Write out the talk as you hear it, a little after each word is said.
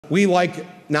we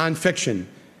like nonfiction.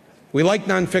 We like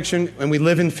nonfiction, and we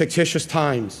live in fictitious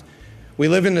times. We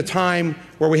live in a time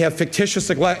where we have fictitious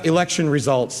election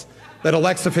results that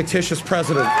elects a fictitious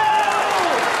president.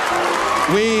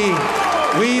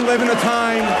 We live in a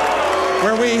time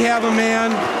where we have a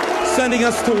man sending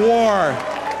us to war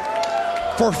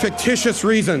for fictitious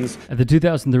reasons. At the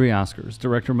 2003 Oscars,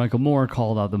 director Michael Moore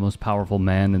called out the most powerful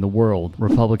man in the world,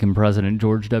 Republican President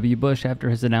George W. Bush, after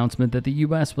his announcement that the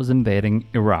U.S. was invading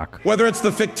Iraq. Whether it's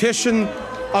the fictition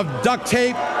of duct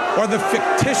tape or the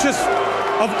fictitious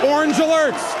of orange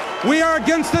alerts, we are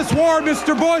against this war,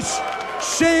 Mr. Bush.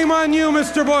 Shame on you,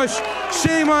 Mr. Bush.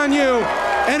 Shame on you.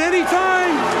 And anytime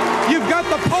you've got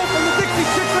the Pope and the Dixie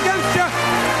Chicks against you,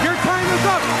 your time is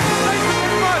up. Thank you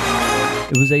very much.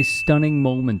 It was a stunning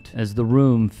moment as the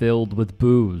room filled with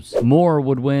boos. Moore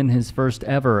would win his first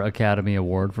ever Academy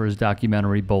Award for his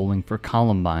documentary Bowling for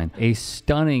Columbine, a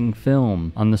stunning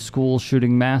film on the school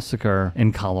shooting massacre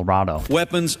in Colorado.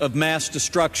 Weapons of mass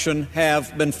destruction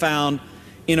have been found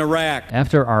in Iraq.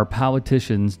 After our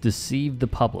politicians deceived the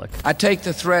public. I take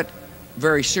the threat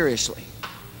very seriously.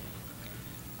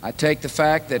 I take the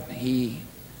fact that he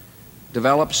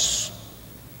develops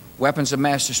weapons of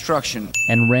mass destruction.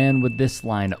 And ran with this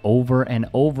line over and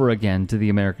over again to the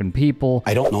American people.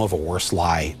 I don't know of a worse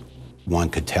lie one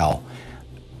could tell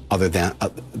other than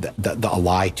a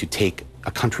lie to take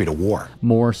a country to war.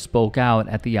 Moore spoke out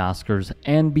at the Oscars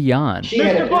and beyond.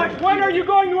 Mr. Bush, when are you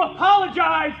going to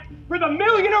apologize for the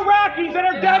million Iraqis that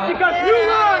are dead because you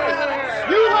lied?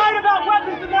 You lied about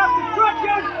weapons of mass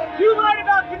destruction. You lied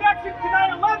about connections to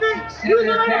 9/11. You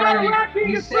lied about Iraq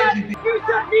being a threat. You sent me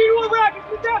to Iraq in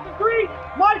 2003.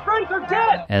 My friends are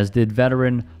dead. As did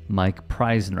veteran Mike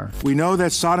Preisner. We know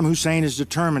that Saddam Hussein is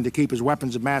determined to keep his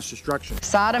weapons of mass destruction.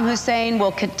 Saddam Hussein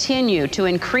will continue to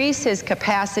increase his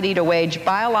capacity to wage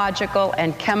biological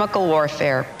and chemical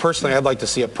warfare. Personally, I'd like to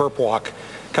see a perp walk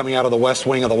coming out of the West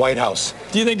Wing of the White House.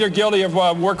 Do you think they're guilty of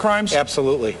war crimes?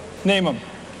 Absolutely. Name them.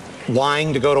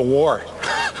 Lying to go to war.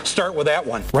 Start with that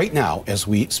one. Right now, as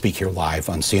we speak here live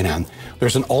on CNN,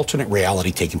 there's an alternate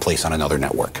reality taking place on another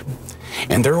network.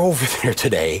 And they're over there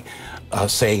today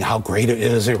saying how great it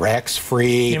is, Iraq's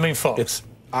free. You mean Fox?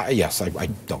 Yes, I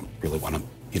don't really want to,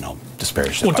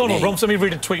 disparage them. Well, Donald Rumsfeld, let me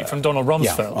read a tweet from Donald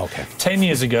Rumsfeld. Yeah, okay. 10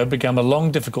 years ago began a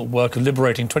long, difficult work of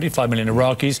liberating 25 million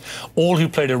Iraqis. All who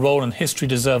played a role in history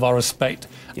deserve our respect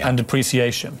and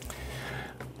appreciation.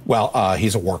 Well,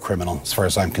 he's a war criminal, as far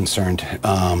as I'm concerned.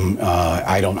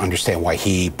 I don't understand why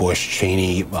he, Bush,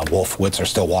 Cheney, Wolfowitz are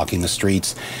still walking the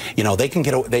streets. They can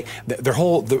get away.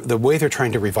 The way they're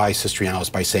trying to revise history now is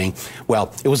by saying,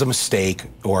 well, it was a mistake,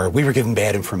 or we were given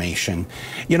bad information.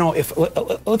 If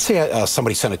let's say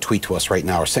somebody sent a tweet to us right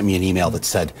now, or sent me an email that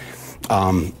said,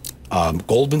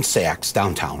 Goldman Sachs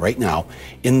downtown right now,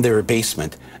 in their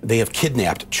basement, they have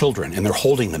kidnapped children and they're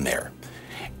holding them there,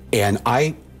 and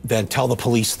I then tell the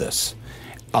police this.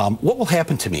 What will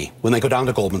happen to me when they go down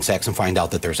to Goldman Sachs and find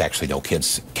out that there's actually no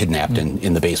kids kidnapped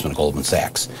in the basement of Goldman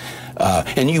Sachs?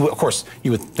 And of course, you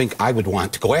would think I would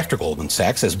want to go after Goldman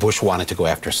Sachs, as Bush wanted to go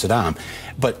after Saddam.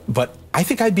 But I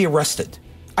think I'd be arrested.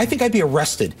 I think I'd be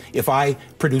arrested if I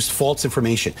produced false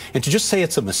information. And to just say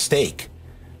it's a mistake,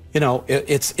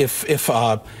 it's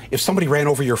if somebody ran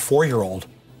over your 4-year-old,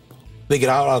 they get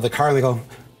out of the car and they go,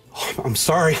 oh, I'm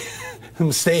sorry.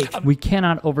 Mistake. We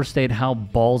cannot overstate how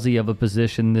ballsy of a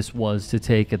position this was to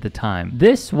take at the time.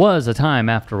 This was a time,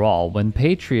 after all, when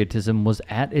patriotism was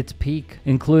at its peak,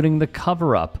 including the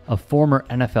cover-up of former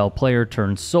NFL player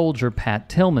turned soldier Pat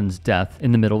Tillman's death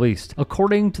in the Middle East.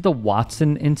 According to the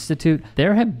Watson Institute,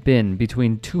 there have been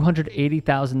between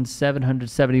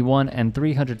 280,771 and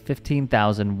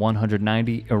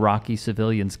 315,190 Iraqi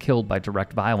civilians killed by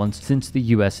direct violence since the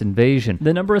U.S. invasion.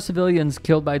 The number of civilians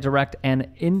killed by direct and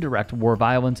indirect war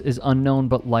violence is unknown,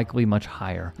 but likely much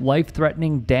higher.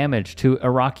 Life-threatening damage to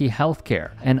Iraqi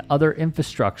healthcare and other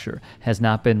infrastructure has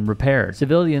not been repaired.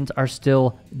 Civilians are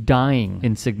still dying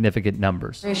in significant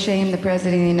numbers. Very ashamed the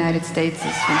President of the United States is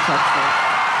from Texas.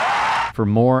 For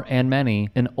Moore and many,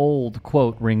 an old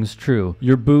quote rings true.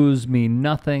 Your boos mean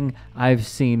nothing. I've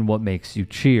seen what makes you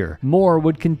cheer. Moore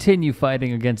would continue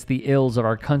fighting against the ills of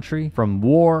our country, from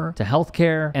war to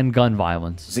healthcare and gun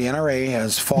violence. The NRA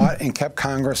has fought and kept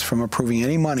Congress from approving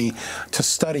any money to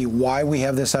study why we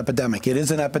have this epidemic. It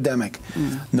is an epidemic.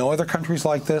 No other countries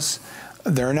like this.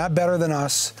 They're not better than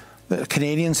us. The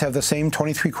Canadians have the same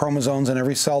 23 chromosomes in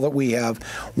every cell that we have.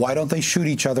 Why don't they shoot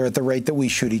each other at the rate that we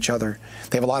shoot each other?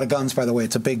 They have a lot of guns, by the way.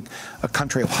 It's a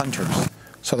country of hunters,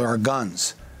 so there are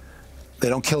guns. They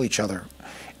don't kill each other.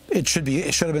 It should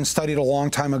have been studied a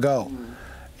long time ago.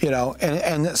 You know,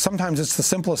 and sometimes it's the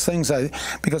simplest things.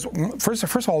 Because first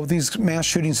of all, these mass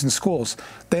shootings in schools,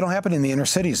 they don't happen in the inner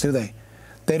cities, do they?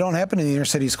 They don't happen in the inner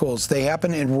city schools. They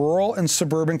happen in rural and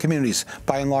suburban communities,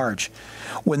 by and large.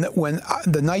 When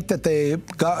the night that the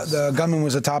gunman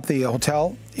was atop the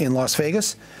hotel in Las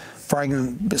Vegas,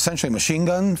 firing essentially machine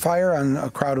gun fire on a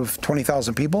crowd of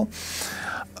 20,000 people,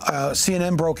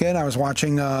 CNN broke in. I was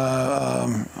watching.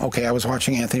 I was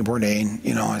watching Anthony Bourdain.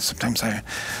 You know, sometimes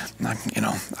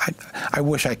I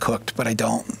wish I cooked, but I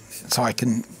don't, so I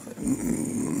can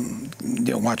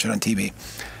watch it on TV.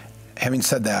 Having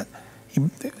said that,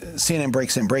 CNN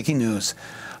breaks in. Breaking news.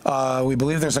 We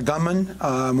believe there's a gunman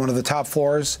on one of the top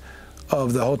floors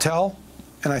of the hotel.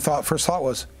 And first thought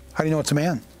was, how do you know it's a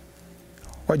man?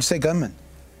 Why'd you say gunman?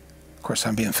 Of course,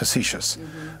 I'm being facetious.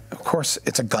 Of course,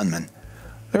 it's a gunman.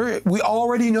 We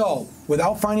already know,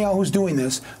 without finding out who's doing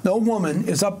this, no woman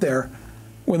is up there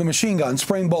with a machine gun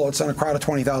spraying bullets on a crowd of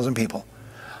 20,000 people.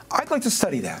 I'd like to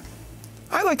study that.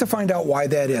 I'd like to find out why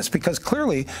that is, because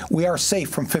clearly we are safe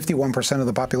from 51% of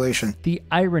the population. The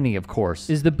irony, of course,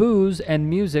 is the booze and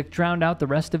music drowned out the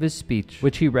rest of his speech,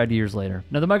 which he read years later.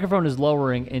 Now, the microphone is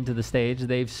lowering into the stage.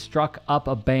 They've struck up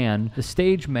a band. The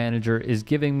stage manager is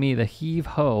giving me the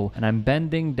heave-ho, and I'm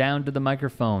bending down to the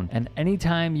microphone. And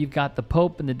anytime you've got the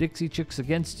Pope and the Dixie Chicks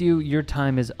against you, your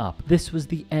time is up. This was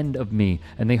the end of me,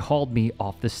 and they hauled me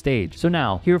off the stage. So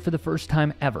now, here for the first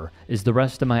time ever, is the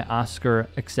rest of my Oscar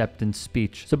acceptance speech.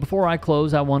 So before I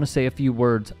close, I want to say a few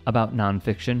words about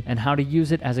nonfiction and how to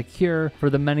use it as a cure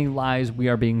for the many lies we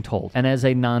are being told, and as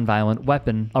a nonviolent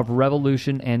weapon of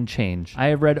revolution and change. I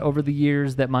have read over the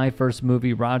years that my first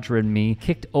movie, Roger and Me,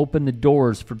 kicked open the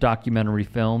doors for documentary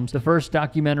films, the first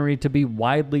documentary to be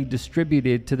widely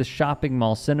distributed to the shopping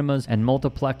mall cinemas and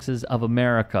multiplexes of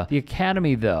America. The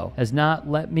Academy, though, has not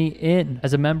let me in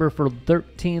as a member for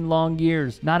 13 long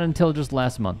years, not until just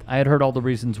last month. I had heard all the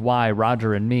reasons why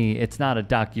Roger and Me, it's not a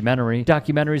documentary.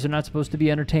 Documentaries are not supposed to be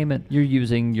entertainment. You're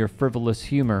using your frivolous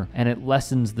humor, and it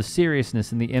lessens the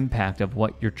seriousness and the impact of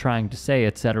what you're trying to say,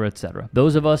 etc., etc.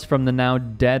 Those of us from the now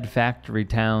dead factory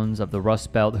towns of the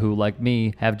Rust Belt who, like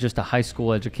me, have just a high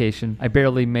school education. I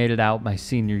barely made it out my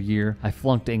senior year. I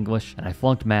flunked English and I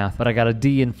flunked math, but I got a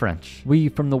D in French. We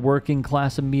from the working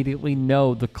class immediately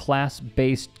know the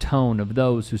class-based tone of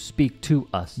those who speak to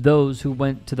us, those who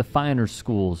went to the finer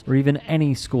schools or even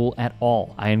any school at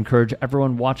all. I encourage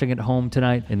everyone watching at home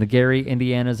tonight, in the Gary,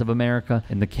 Indianas of America,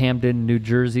 in the Camden, New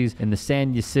Jerseys, in the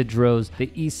San Ysidros,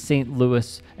 the East St.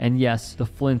 Louis, and yes, the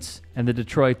Flints and the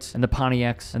Detroits and the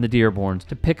Pontiacs and the Dearborns,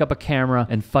 to pick up a camera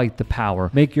and fight the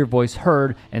power. Make your voice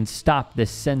heard and stop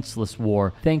this senseless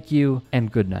war. Thank you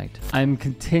and good night. I'm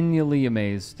continually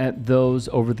amazed at those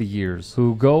over the years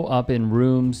who go up in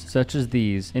rooms such as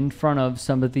these in front of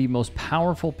some of the most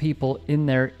powerful people in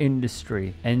their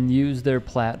industry and use their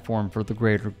platform for the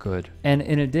greater good. And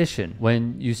in addition,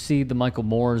 when you see the Michael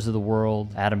Moores of the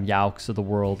world, Adam Yauchs of the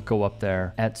world go up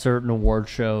there at certain award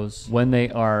shows, when they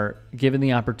are given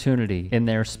the opportunity in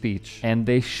their speech and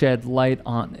they shed light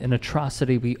on an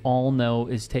atrocity we all know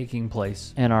is taking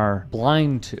place and are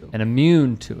blind to and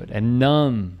immune to it and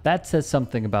numb, that says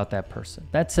something about that person.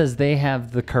 That says they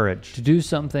have the courage to do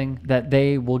something that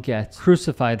they will get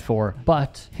crucified for,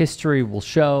 but history will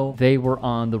show they were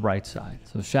on the right side.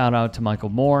 So shout out to Michael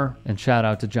Moore and shout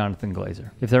out to Jonathan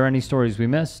Glazer. If there are any stories we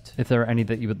missed, if there are any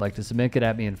that you would like to submit, get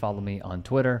at me and follow me on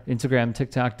Twitter, Instagram,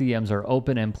 TikTok. DMs are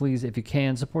open, and please, if you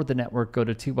can, support the network. Go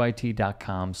to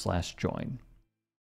tyt.com/join.